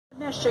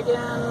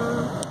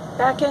Michigan,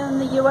 back in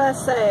the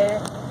USA.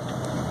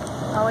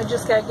 Now we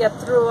just got to get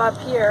through up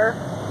here.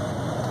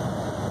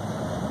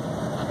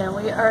 And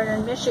we are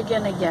in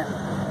Michigan again.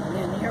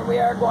 And here we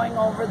are going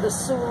over the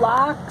Soo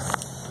Locks.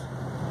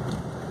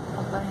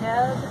 Up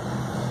ahead.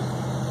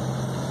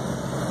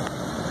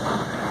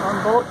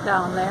 One boat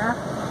down there.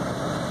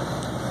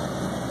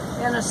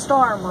 And a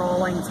storm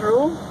rolling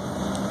through.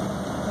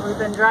 We've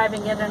been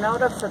driving in and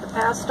out of for the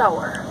past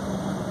hour.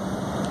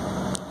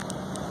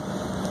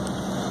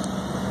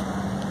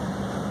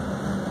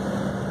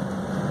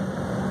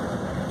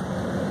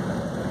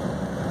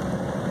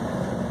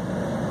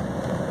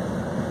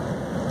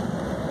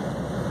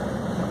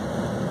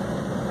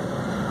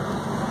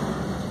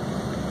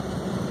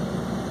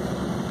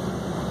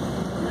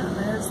 And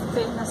there's the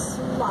famous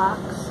Soo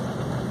Locks.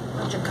 A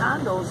bunch of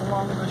condos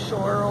along the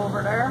shore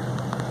over there.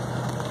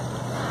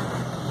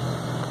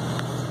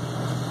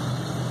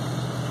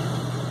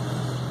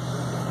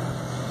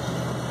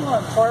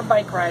 Oh, 4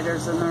 bike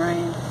riders in the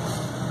rain.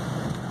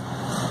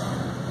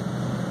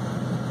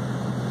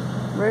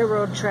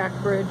 Railroad track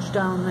bridge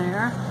down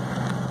there.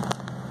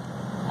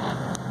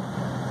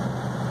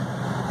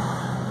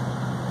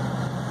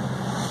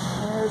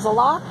 There's a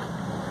lock.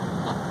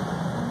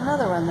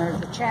 Another one. There's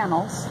the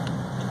channels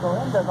to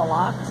go into the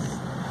locks.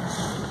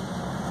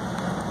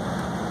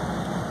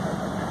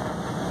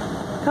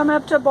 Come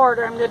up to a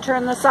border. I'm going to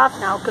turn this off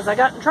now because I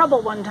got in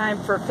trouble one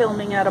time for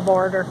filming at a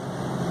border.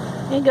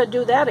 Ain't gonna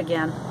do that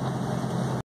again.